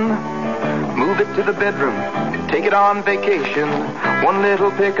in. Move it to the bedroom. Take it on vacation. One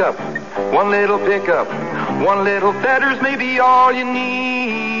little pickup. One little pickup. One little Fetters may be all you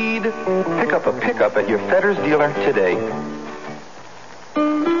need. pick up a pickup at your Fetters dealer today.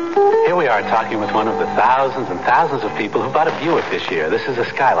 Here we are talking with one of the thousands and thousands of people who bought a Buick this year. This is a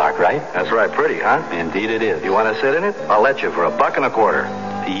Skylark, right? That's right. Pretty, huh? Indeed it is. You want to sit in it? I'll let you for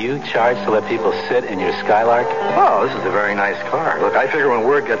 $1.25. Do you charge to let people sit in your Skylark? Oh, this is a very nice car. Look, I figure when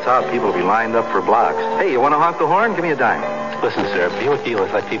word gets out, people will be lined up for blocks. Hey, you want to honk the horn? Give me a dime. Listen, sir, Buick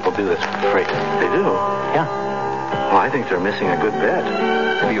dealers let people do this for free. They do? Yeah. Well, I think they're missing a good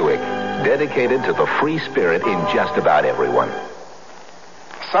bet. Buick, dedicated to the free spirit in just about everyone.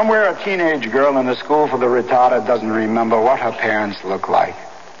 Somewhere a teenage girl in the school for the retarded doesn't remember what her parents look like.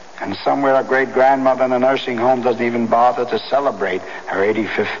 And somewhere a great-grandmother in a nursing home doesn't even bother to celebrate her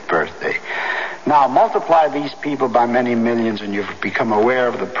 85th birthday. Now, multiply these people by many millions and you've become aware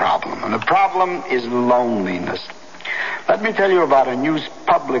of the problem. And the problem is loneliness. Let me tell you about a new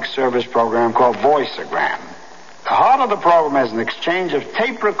public service program called Voiceogram. The heart of the program is an exchange of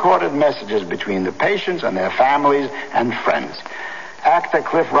tape-recorded messages between the patients and their families and friends. Actor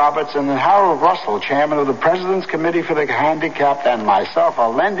Cliff Robertson and Harold Russell, chairman of the President's Committee for the Handicapped, and myself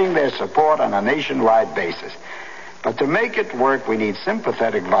are lending their support on a nationwide basis. But to make it work, we need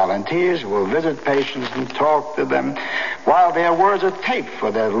sympathetic volunteers who will visit patients and talk to them while their words are taped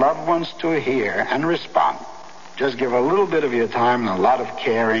for their loved ones to hear and respond. Just give a little bit of your time and a lot of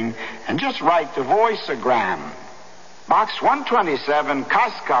caring, and just write to Voice-A-Gram. Box 127,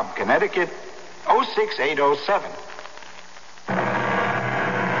 Coscob, Connecticut, 06807.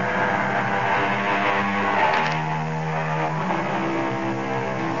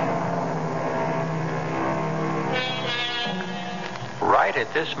 Right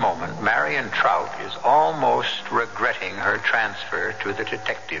at this moment, Marion Trout is almost regretting her transfer to the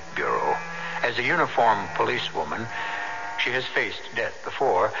Detective Bureau. As a uniformed policewoman, she has faced death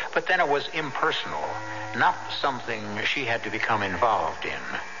before, but then it was impersonal, not something she had to become involved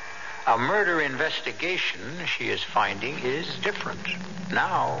in. A murder investigation, she is finding, is different.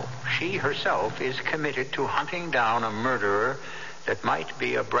 Now, she herself is committed to hunting down a murderer that might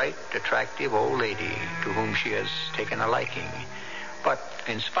be a bright, attractive old lady to whom she has taken a liking. But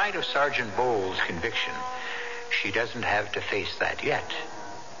in spite of Sergeant Bowles' conviction, she doesn't have to face that yet.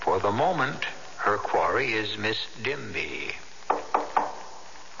 For the moment, her quarry is Miss Dimby.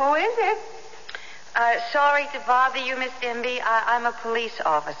 Who is it? Sorry to bother you, Miss Dimby. I'm a police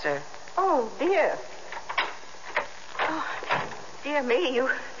officer. Oh, dear. Oh, dear me, you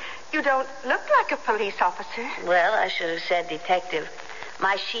don't look like a police officer. Well, I should have said detective.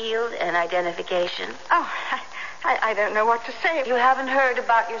 My shield and identification. Oh, I don't know what to say. You haven't heard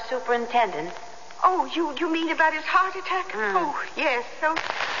about your superintendent? Oh, you mean about his heart attack? Oh, yes. So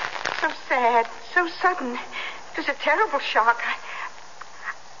sad, so sudden. It was a terrible shock.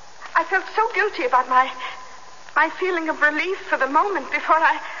 I felt so guilty about my feeling of relief for the moment before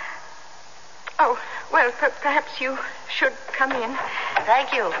I... Oh, well, perhaps you should come in.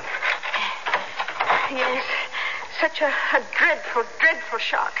 Thank you. Yes, such a dreadful, dreadful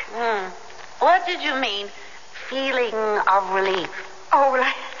shock. What did you mean, feeling of relief? Oh,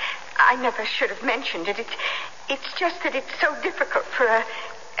 well, I never should have mentioned it. It's just that it's so difficult for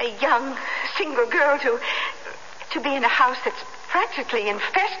a young single girl to be in a house that's practically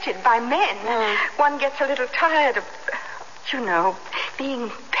infested by men. One gets a little tired of,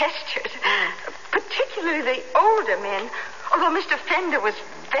 being pestered. Particularly the older men. Although Mr. Fender was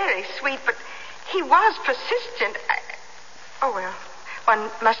very sweet, but he was persistent. One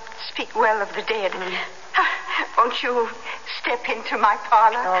must speak well of the dead. Won't you step into my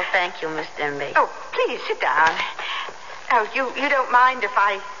parlor? Oh, thank you, Miss Denby. Oh, please, sit down. Oh, you don't mind if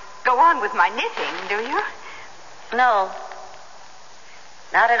I go on with my knitting, do you? No.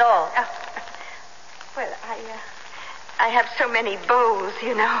 Not at all. Oh. Well, I have so many beaux,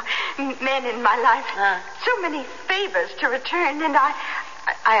 men in my life. So many favors to return, and I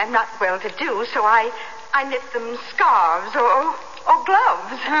am not well-to-do, so I knit them scarves or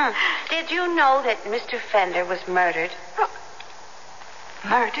gloves. Did you know that Mr. Fender was murdered? Oh,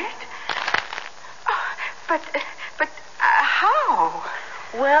 murdered? Oh, but how?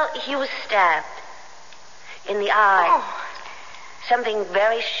 Well, he was stabbed in the eye. Oh. Something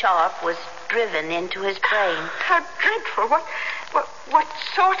very sharp was driven into his brain. How dreadful. What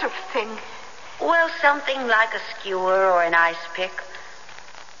sort of thing? Well, something like a skewer or an ice pick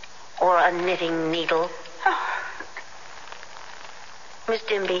or a knitting needle. Oh. Miss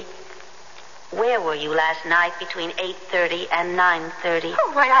Dimby, where were you last night between 8:30 and 9:30?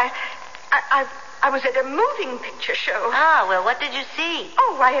 Oh, why, I was at a moving picture show. Ah, well, what did you see?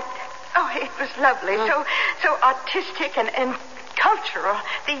 It was lovely. So artistic and cultural.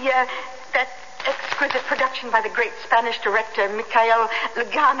 That exquisite production by the great Spanish director Michael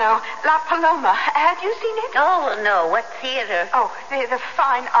Lugano, La Paloma. Have you seen it? Oh, no. What theater? Oh, the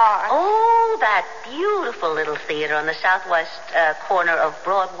Fine Arts. Oh, that beautiful little theater on the southwest corner of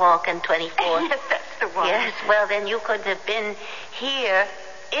Broadwalk and 24th. Yes, that's the one. Yes, well, then you couldn't have been here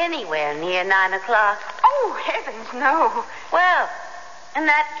anywhere near 9 o'clock. Oh, heavens, no. Well, in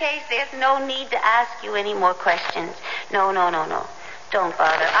that case, there's no need to ask you any more questions. No. Don't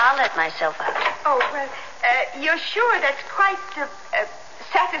bother. I'll let myself out. Oh, well, you're sure that's quite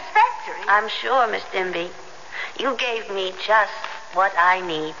satisfactory? I'm sure, Miss Dimby. You gave me just what I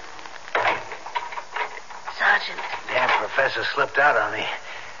need. Sergeant. Damn professor slipped out on me.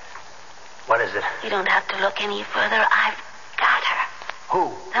 What is it? You don't have to look any further. I've got her.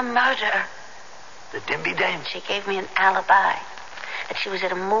 Who? The murderer. The Dimby dame? She gave me an alibi. That she was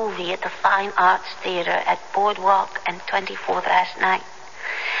at a movie at the Fine Arts Theater at Boardwalk and 24th last night.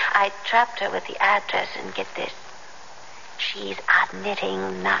 I trapped her with the address, and get this. She's a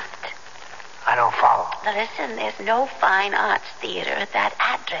knitting knot. I don't follow. Now listen, there's no fine arts theater at that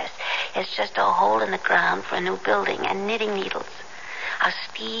address. It's just a hole in the ground for a new building and knitting needles. A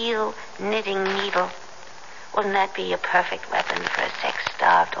steel knitting needle. Wouldn't that be a perfect weapon for a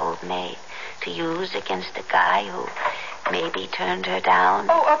sex-starved old maid to use against a guy who maybe turned her down?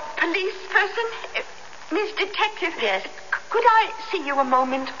 Oh, a police person? Miss Detective? Yes. Could I see you a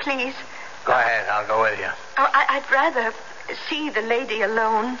moment, please? Go ahead. I'll go with you. Oh, I'd rather see the lady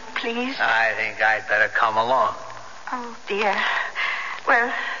alone, please. I think I'd better come along. Oh, dear.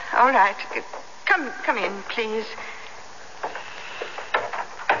 Well, all right. Come in, please.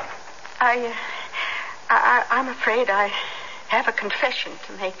 I'm afraid I have a confession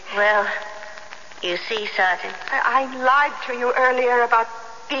to make. Well, you see, Sergeant. I lied to you earlier about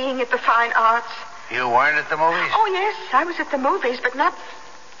being at the Fine Arts. You weren't at the movies? Oh, yes, I was at the movies, but not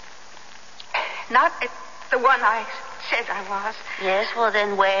at the one I said I was. Yes, well,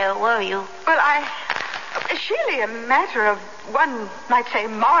 then where were you? Well, it's really a matter of, one might say,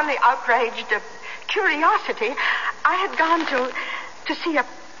 morally outraged curiosity. I had gone to see a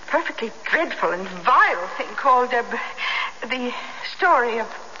perfectly dreadful and vile thing called the story of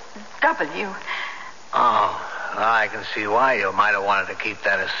W. Oh, well, I can see why you might have wanted to keep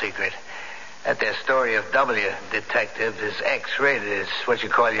that a secret. That their story of W, Detective, is X-rated. It's what you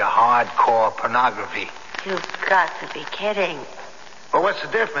call your hardcore pornography. You've got to be kidding. Well, what's the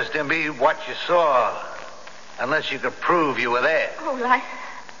difference, Dimby? What you saw, unless you could prove you were there. Oh, well,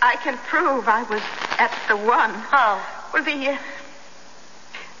 I can prove I was at the one. How? Well,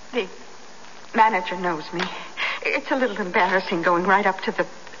 the manager knows me. It's a little embarrassing going right up to the...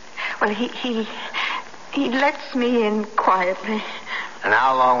 Well, he lets me in quietly. And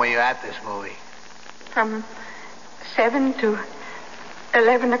how long were you at this movie? From 7 to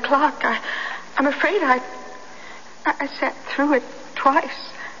 11 o'clock. I'm afraid I sat through it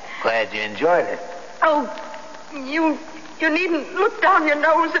twice. Glad you enjoyed it. Oh, you needn't look down your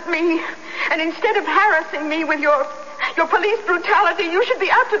nose at me. And instead of harassing me with your police brutality, you should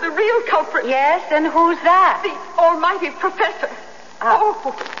be after the real culprit. Yes, and who's that? The almighty professor.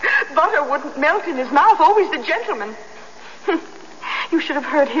 Oh, butter wouldn't melt in his mouth. Always the gentleman. You should have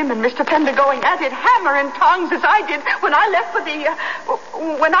heard him and Mr. Pender going at it, hammer and tongs, as I did when I left for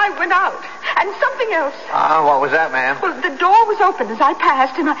when I went out. And something else. What was that, ma'am? Well, the door was open as I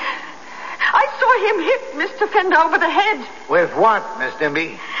passed, and I saw him hit Mr. Pender over the head. With what, Miss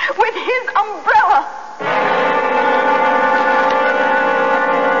Dimby? With his umbrella.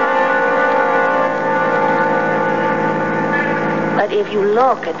 But if you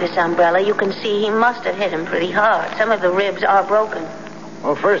look at this umbrella, you can see he must have hit him pretty hard. Some of the ribs are broken.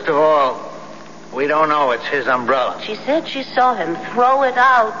 Well, first of all, we don't know it's his umbrella. She said she saw him throw it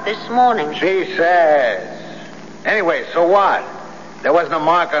out this morning. She says. Anyway, so what? There wasn't a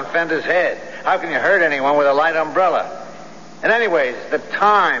mark on Fender's head. How can you hurt anyone with a light umbrella? And anyways, the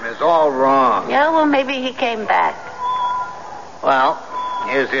time is all wrong. Yeah, well, maybe he came back. Well,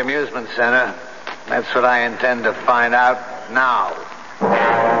 here's the amusement center. That's what I intend to find out now.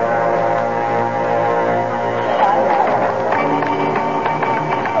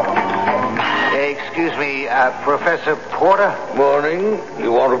 Excuse me, Professor Porter? Morning.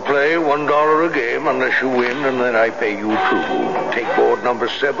 You want to play $1 a game unless you win, and then I pay you $2. Take board number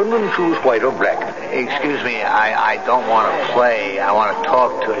 7 and choose white or black. Excuse me, I don't want to play. I want to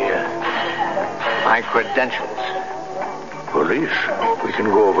talk to you. My credentials. Police? We can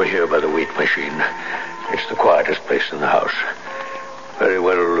go over here by the weight machine. It's the quietest place in the house. Very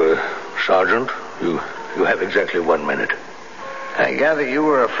well, Sergeant. You have exactly 1 minute. I gather you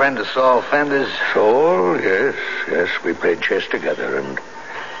were a friend of Saul Fender's. Saul? Yes. We played chess together, and...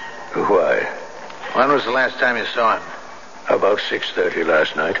 Why? When was the last time you saw him? About 6:30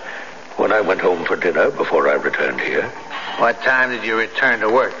 last night, when I went home for dinner before I returned here. What time did you return to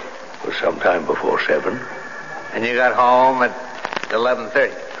work? It was sometime before 7. And you got home at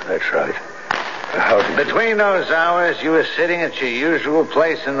 11:30? That's right. Between those hours, you were sitting at your usual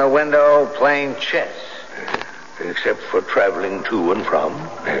place in the window playing chess. Except for traveling to and from.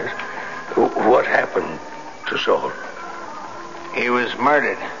 Yes. What happened to Saul? He was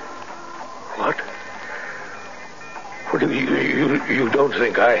murdered. What? What, you don't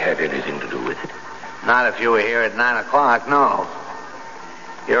think I had anything to do with it? Not if you were here at 9 o'clock, no.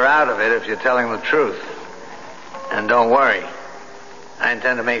 You're out of it if you're telling the truth. And don't worry. I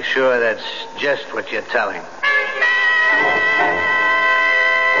intend to make sure that's just what you're telling.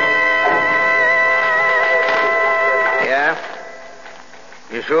 Yeah?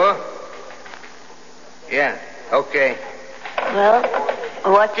 You sure? Yeah, okay. Well,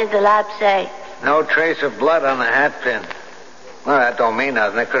 what did the lab say? No trace of blood on the hat pin. Well, that don't mean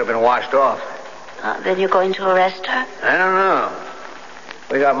nothing. It could have been washed off. Then you're going to arrest her? I don't know.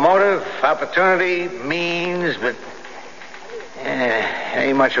 We got motive, opportunity, means, but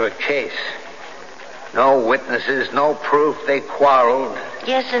ain't much of a case. No witnesses, no proof they quarreled.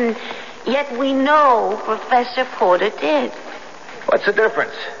 Yes, and yet we know Professor Porter did. What's the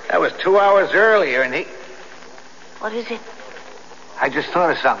difference? That was 2 hours earlier, and he... What is it? I just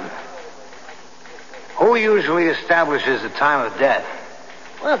thought of something. Who usually establishes the time of death?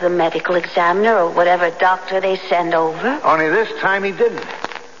 Well, the medical examiner or whatever doctor they send over. Only this time he didn't.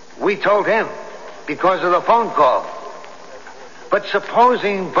 We told him because of the phone call. But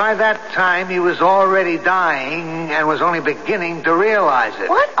supposing by that time he was already dying and was only beginning to realize it.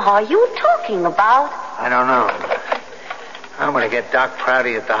 What are you talking about? I don't know. I'm going to get Doc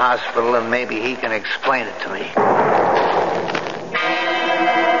Prouty at the hospital and maybe he can explain it to me.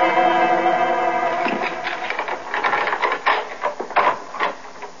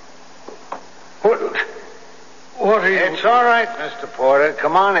 What are you... It's all right, Mr. Porter.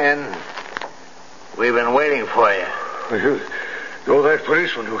 Come on in. We've been waiting for you. You're that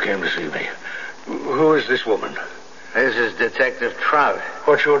policeman who came to see me. Who is this woman? This is Detective Trout.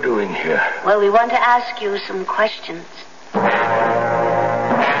 What you're doing here? Well, we want to ask you some questions.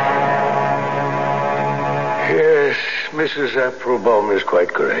 Yes, Mrs. Applebaum is quite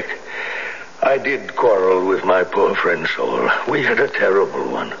correct. I did quarrel with my poor friend Saul. We had a terrible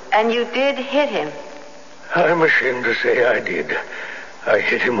one. And you did hit him? I'm ashamed to say I did. I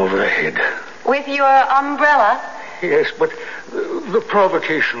hit him over the head. With your umbrella? Yes, but the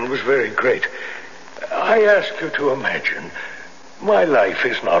provocation was very great. I ask you to imagine, my life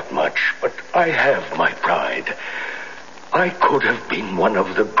is not much, but I have my pride. I could have been one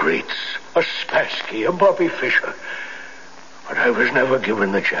of the greats, a Spassky, a Bobby Fischer. But I was never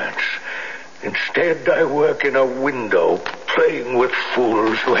given the chance. Instead, I work in a window, playing with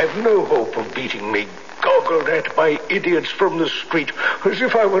fools who have no hope of beating me, goggled at by idiots from the street, as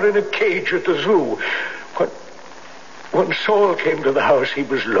if I were in a cage at the zoo. But when Saul came to the house, he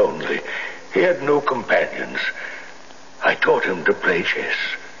was lonely. He had no companions. I taught him to play chess.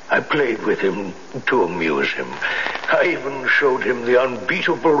 I played with him to amuse him. I even showed him the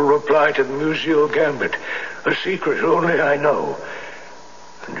unbeatable reply to the Museo Gambit, a secret only I know.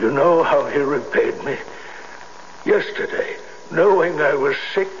 And you know how he repaid me? Yesterday, knowing I was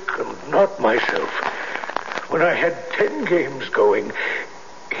sick and not myself, when I had 10 games going,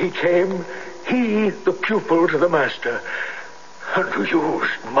 he came, the pupil to the master, and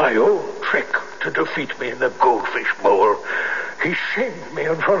used my own trick to defeat me in the goldfish bowl. He shamed me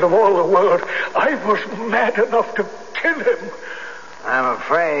in front of all the world. I was mad enough to kill him. I'm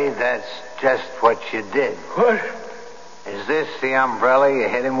afraid that's just what you did. What? Is this the umbrella you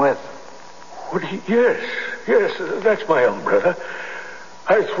hit him with? Yes, that's my umbrella.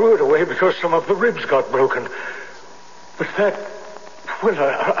 I threw it away because some of the ribs got broken. But that, well,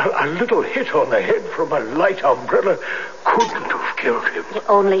 a little hit on the head from a light umbrella couldn't have killed him.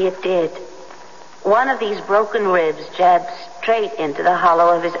 Only it did. One of these broken ribs jabbed straight into the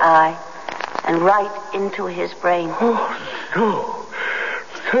hollow of his eye and right into his brain. Oh, no.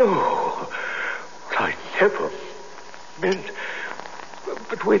 I never meant...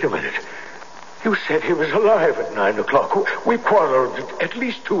 But wait a minute. You said he was alive at 9 o'clock. We quarreled at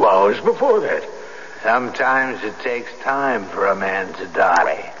least 2 hours before that. Sometimes it takes time for a man to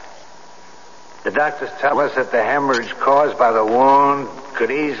die. The doctors tell us that the hemorrhage caused by the wound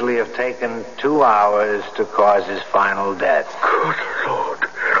could easily have taken 2 hours to cause his final death. Good Lord.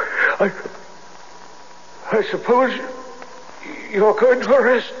 I suppose you're going to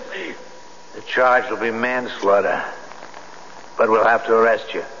arrest me. The charge will be manslaughter. But we'll have to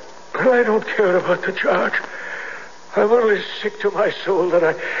arrest you. But I don't care about the charge. I'm only sick to my soul that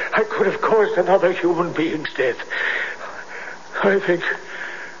I could have caused another human being's death. I think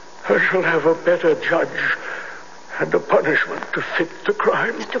I shall have a better judge and a punishment to fit the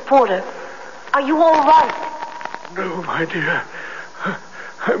crime. Mr. Porter, are you all right? No, my dear.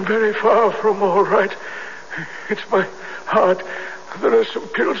 I'm very far from all right. It's my heart. There are some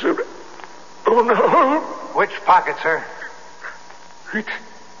pills in it. Oh, no. Which pocket, sir? It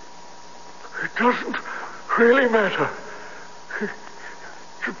doesn't really matter.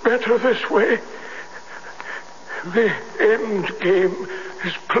 It's better this way. The end game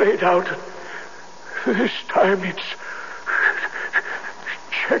is played out. This time it's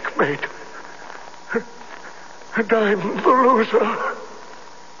checkmate. And I'm the loser.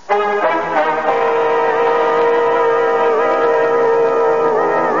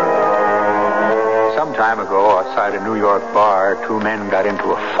 Some time ago, outside a New York bar, 2 men got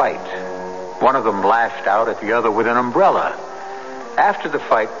into a fight. One of them lashed out at the other with an umbrella. After the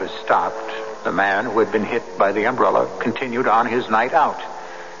fight was stopped, The man who had been hit by the umbrella continued on his night out.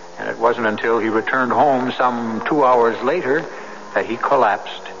 And it wasn't until he returned home some 2 hours later that he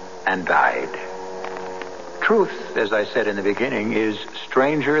collapsed and died. Truth, as I said in the beginning, is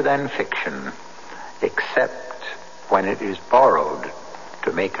stranger than fiction, except when it is borrowed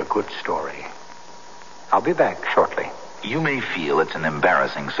to make a good story. I'll be back shortly. You may feel it's an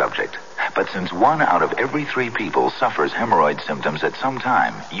embarrassing subject, but since 1 out of every 3 people suffers hemorrhoid symptoms at some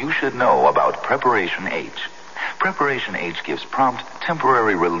time, you should know about Preparation H. Preparation H gives prompt,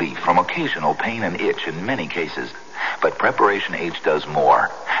 temporary relief from occasional pain and itch in many cases. But Preparation H does more.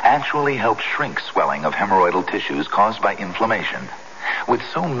 Actually helps shrink swelling of hemorrhoidal tissues caused by inflammation. With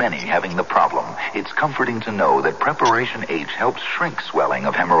so many having the problem, it's comforting to know that Preparation H helps shrink swelling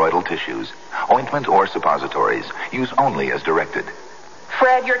of hemorrhoidal tissues. Ointment or suppositories. Use only as directed.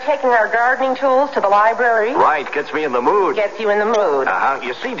 Fred, you're taking our gardening tools to the library? Right, gets me in the mood. Gets you in the mood.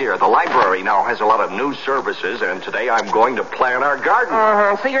 You see, dear, the library now has a lot of new services, and today I'm going to plant our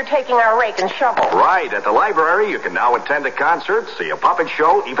garden. So you're taking our rake and shovel. Right, at the library you can now attend a concert, see a puppet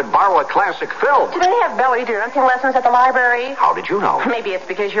show, even borrow a classic film. Do they have belly dancing lessons at the library? How did you know? Maybe it's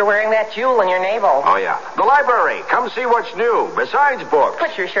because you're wearing that jewel in your navel. Oh, yeah. The library. Come see what's new, besides books.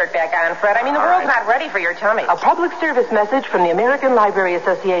 Put your shirt back on, Fred. I mean, the world's not ready for your tummy. A public service message from the American Library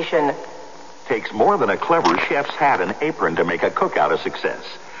Association. Takes more than a clever chef's hat and apron to make a cookout a success.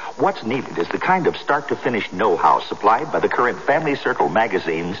 What's needed is the kind of start-to-finish know-how supplied by the current Family Circle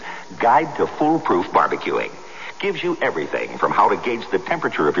magazine's Guide to Foolproof Barbecuing. Gives you everything from how to gauge the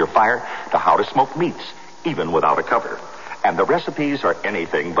temperature of your fire to how to smoke meats, even without a cover. And the recipes are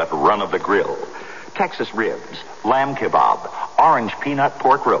anything but run-of-the-grill. Texas ribs, lamb kebab, orange peanut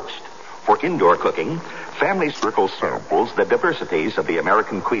pork roast. For indoor cooking, Family Circle samples the diversities of the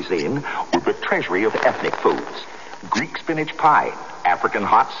American cuisine with a treasury of ethnic foods. Greek spinach pie, African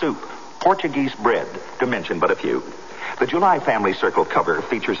hot soup, Portuguese bread, to mention but a few. The July Family Circle cover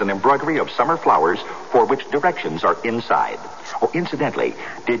features an embroidery of summer flowers for which directions are inside. Oh, incidentally,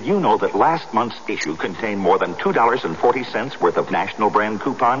 did you know that last month's issue contained more than $2.40 worth of national brand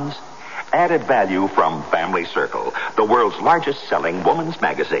coupons? Added value from Family Circle, the world's largest selling woman's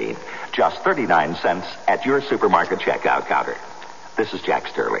magazine. Just 39 cents at your supermarket checkout counter. This is Jack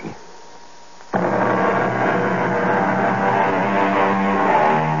Sterling.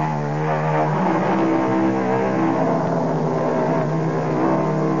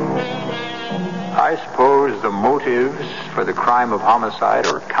 I suppose the motives for the crime of homicide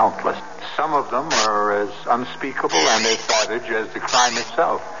are countless. Some of them are as unspeakable and as savage as the crime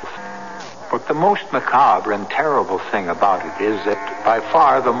itself. But the most macabre and terrible thing about it is that by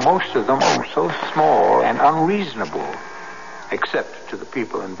far the most of them are so small and unreasonable, except to the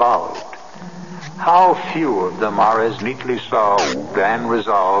people involved. How few of them are as neatly solved and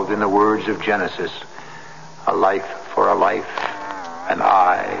resolved in the words of Genesis. A life for a life, an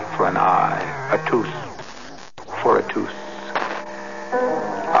eye for an eye, a tooth for a tooth.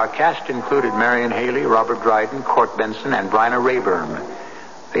 Our cast included Marion Haley, Robert Dryden, Court Benson, and Bryna Rayburn.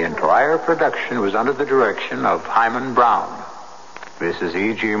 The entire production was under the direction of Hyman Brown. This is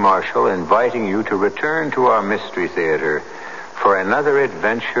E.G. Marshall inviting you to return to our Mystery Theater for another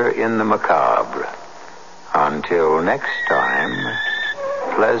adventure in the macabre. Until next time,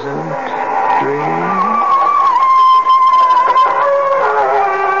 pleasant dreams.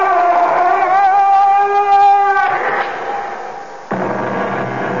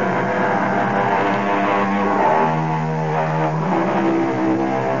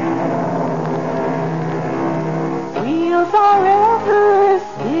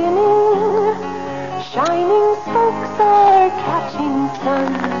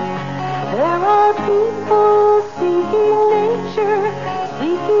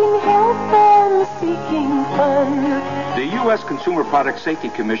 The U.S. Consumer Product Safety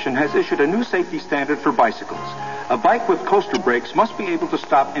Commission has issued a new safety standard for bicycles. A bike with coaster brakes must be able to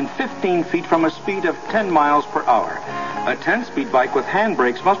stop in 15 feet from a speed of 10 miles per hour. A 10-speed bike with hand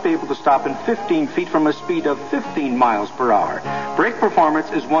brakes must be able to stop in 15 feet from a speed of 15 miles per hour. Brake performance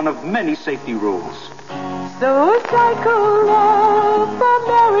is one of many safety rules. So cycle of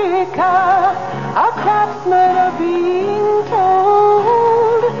America, our craftsmen are being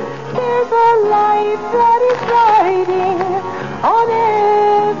told there's a life that is riding on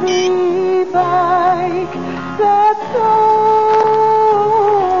every bike that's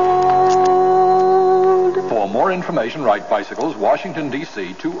sold. For more information, write Bicycles, Washington,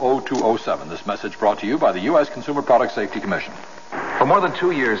 D.C. 20207. This message brought to you by the U.S. Consumer Product Safety Commission. For more than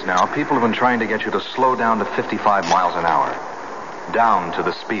 2 years now, people have been trying to get you to slow down to 55 miles an hour. Down to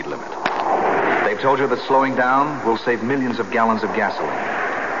the speed limit. They've told you that slowing down will save millions of gallons of gasoline.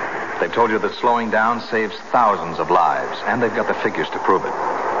 They've told you that slowing down saves thousands of lives, and they've got the figures to prove it.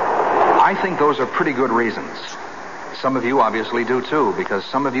 I think those are pretty good reasons. Some of you obviously do too, because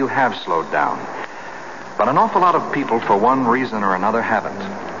some of you have slowed down. But an awful lot of people, for one reason or another, haven't.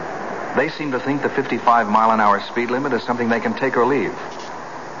 They seem to think the 55-mile-an-hour speed limit is something they can take or leave.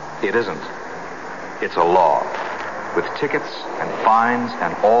 It isn't. It's a law, with tickets and fines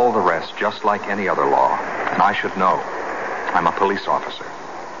and all the rest, just like any other law. And I should know. I'm a police officer.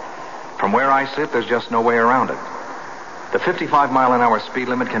 From where I sit, there's just no way around it. The 55-mile-an-hour speed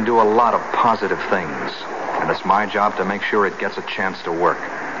limit can do a lot of positive things, and it's my job to make sure it gets a chance to work.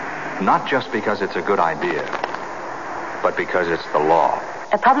 Not just because it's a good idea, but because it's the law.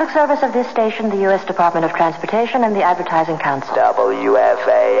 A public service of this station, the U.S. Department of Transportation, and the Advertising Council.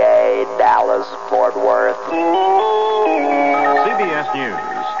 WFAA, Dallas, Fort Worth. CBS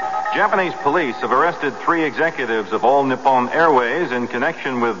News. Japanese police have arrested 3 executives of All Nippon Airways in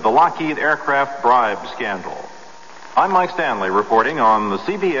connection with the Lockheed aircraft bribe scandal. I'm Mike Stanley reporting on the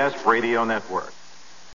CBS Radio Network.